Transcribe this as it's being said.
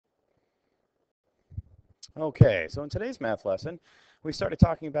Okay, so in today's math lesson, we started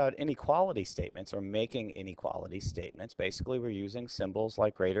talking about inequality statements or making inequality statements. Basically, we're using symbols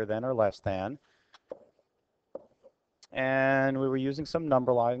like greater than or less than, and we were using some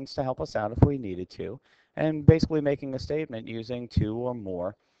number lines to help us out if we needed to, and basically making a statement using two or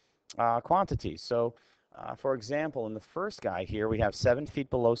more quantities. So, for example, in the first guy here, we have 7 feet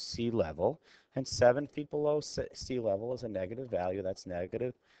below sea level, and 7 feet below sea level is a negative value. That's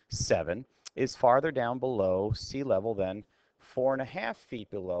negative 7, is farther down below sea level than 4.5 feet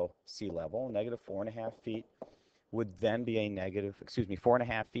below sea level. Negative 4.5 feet would then be a negative, excuse me,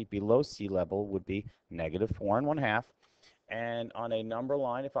 4.5 feet below sea level would be negative 4 and 1/2. And on a number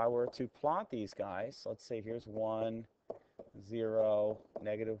line, if I were to plot these guys, let's say here's 1, 0,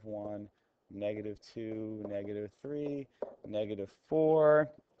 -1, -2, -3, -4.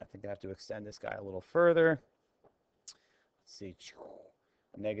 I think I have to extend this guy a little further. Let's see,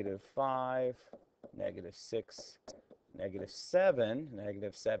 -5, -6, -7.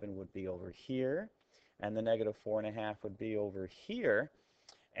 -7 would be over here, and the negative 4.5 would be over here.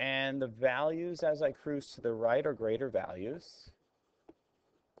 And the values as I cruise to the right are greater values,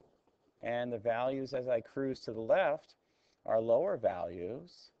 and the values as I cruise to the left are lower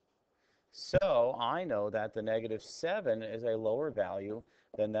values. So I know that the negative 7 is a lower value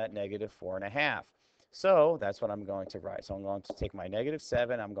than that negative 4.5. So that's what I'm going to write. So I'm going to take my negative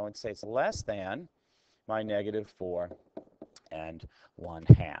 7. I'm going to say it's less than my negative 4 and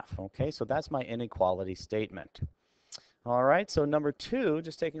 1/2. Okay, so that's my inequality statement. All right, so number 2,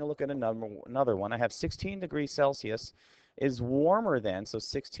 just taking a look at another one. I have 16 degrees Celsius is warmer than, so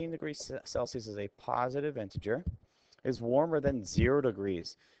 16 degrees Celsius is a positive integer, is warmer than 0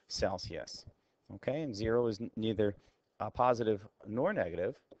 degrees Celsius. Okay, and 0 is neither positive nor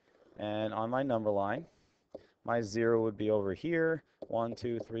negative. And on my number line, my 0 would be over here. 1,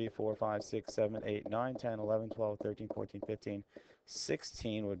 2, 3, 4, 5, 6, 7, 8, 9, 10, 11, 12, 13, 14, 15.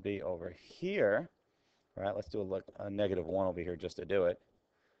 16 would be over here. All right, let's do a -1 over here just to do it.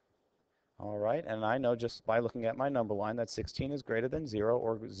 All right, and I know just by looking at my number line that 16 is greater than 0,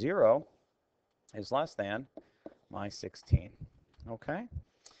 or 0 is less than my 16. Okay,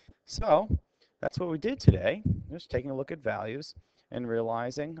 so that's what we did today, just taking a look at values and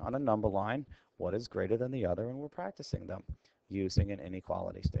realizing on a number line what is greater than the other, and we're practicing them using an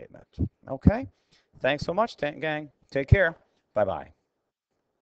inequality statement. Okay, thanks so much, gang. Take care. Bye-bye.